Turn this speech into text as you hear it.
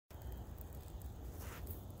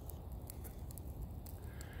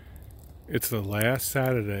It's the last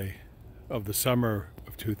Saturday of the summer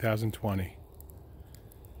of 2020.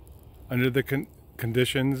 Under the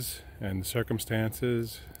conditions and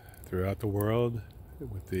circumstances throughout the world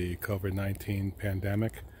with the COVID-19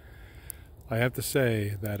 pandemic, I have to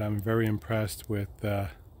say that I'm very impressed with the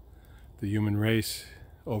human race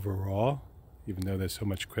overall, even though there's so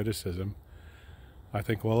much criticism. I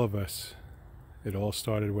think all of us, it all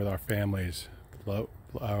started with our families,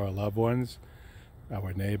 our loved ones,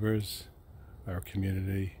 our neighbors, our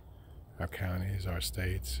community, our counties, our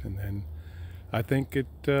states, and then I think it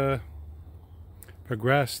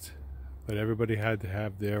progressed, but everybody had to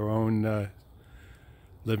have their own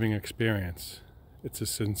living experience. It's a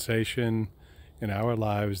sensation in our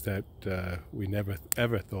lives that we never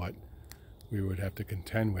ever thought we would have to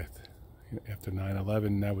contend with. After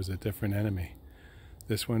 9/11, that was a different enemy.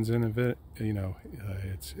 This one's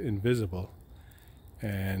it's invisible,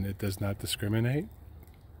 and it does not discriminate.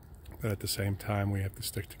 But at the same time, we have to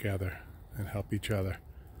stick together and help each other.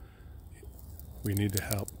 We need to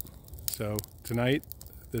help. So tonight,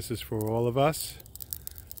 this is for all of us.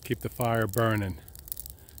 Keep the fire burning,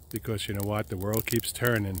 because you know what? The world keeps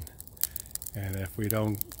turning, and if we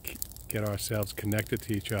don't get ourselves connected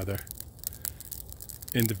to each other,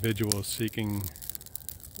 individuals seeking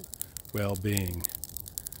well-being,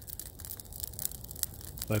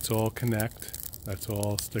 let's all connect. Let's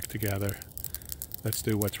all stick together. Let's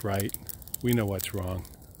do what's right. We know what's wrong.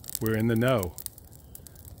 We're in the know.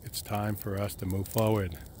 It's time for us to move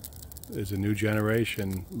forward. There's a new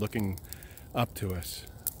generation looking up to us.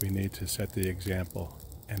 We need to set the example,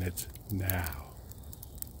 and it's now.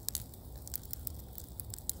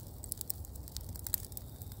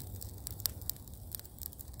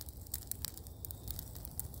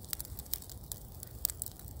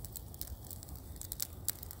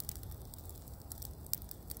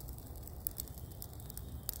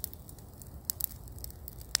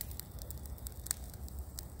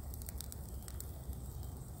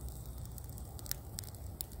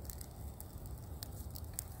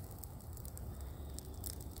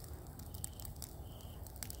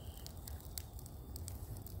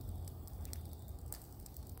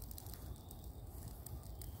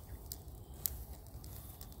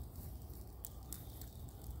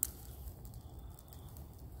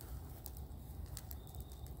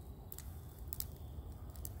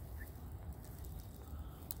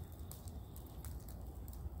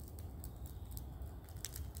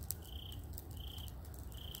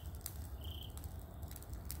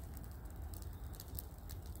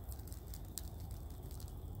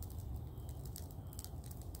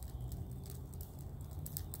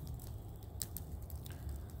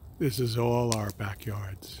 This is all our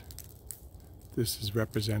backyards.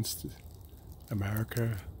 Represents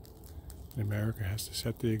America, and America has to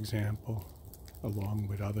set the example along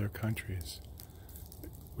with other countries.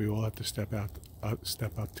 We all have to step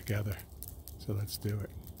up together. So let's do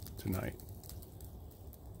it tonight.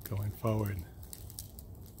 Going forward.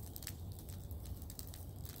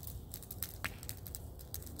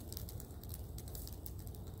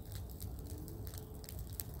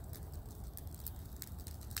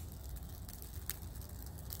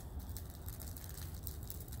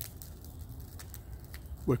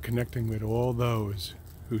 We're connecting with all those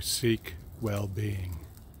who seek well-being.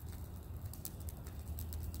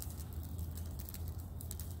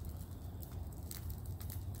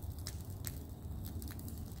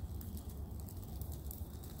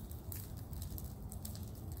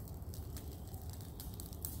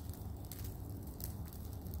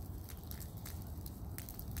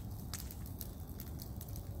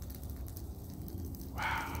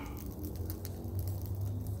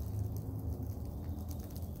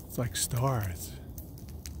 It's like stars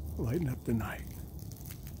lighting up the night.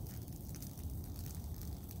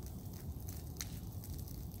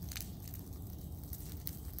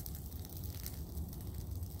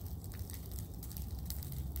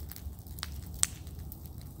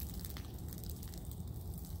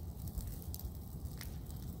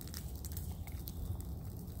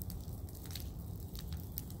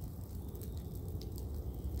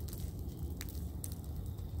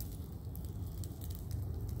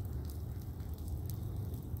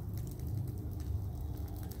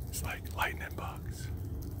 It's like lightning bugs.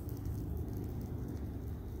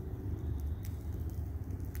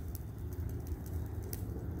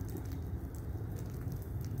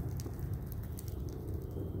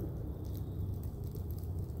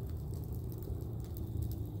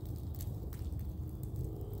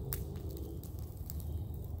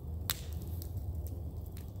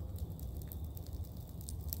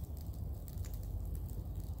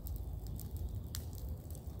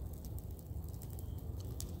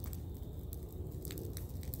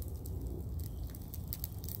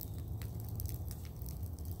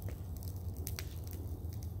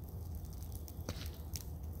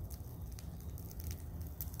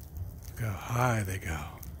 Look how high they go.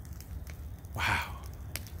 Wow.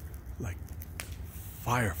 Like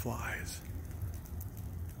fireflies.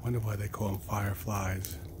 Wonder why they call them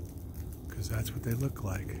fireflies. Because that's what they look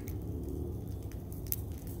like.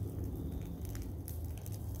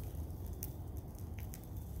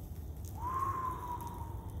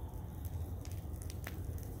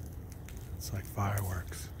 It's like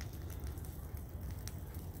fireworks.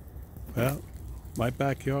 Well, my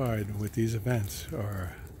backyard with these events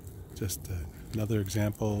are just another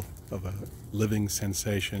example of a living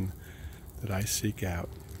sensation that I seek out.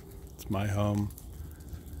 It's my home.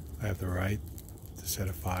 I have the right to set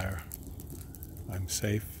a fire. I'm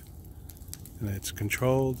safe, and it's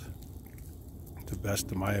controlled to the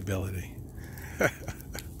best of my ability.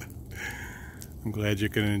 I'm glad you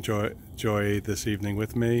can enjoy this evening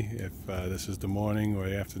with me. If this is the morning or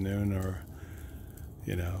the afternoon or,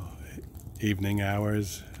 evening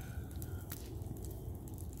hours,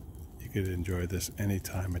 you could enjoy this any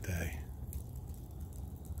time of day.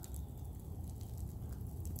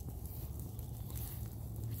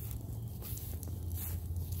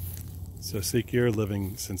 So seek your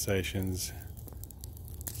living sensations.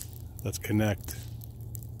 Let's connect,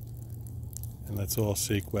 and let's all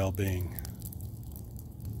seek well-being.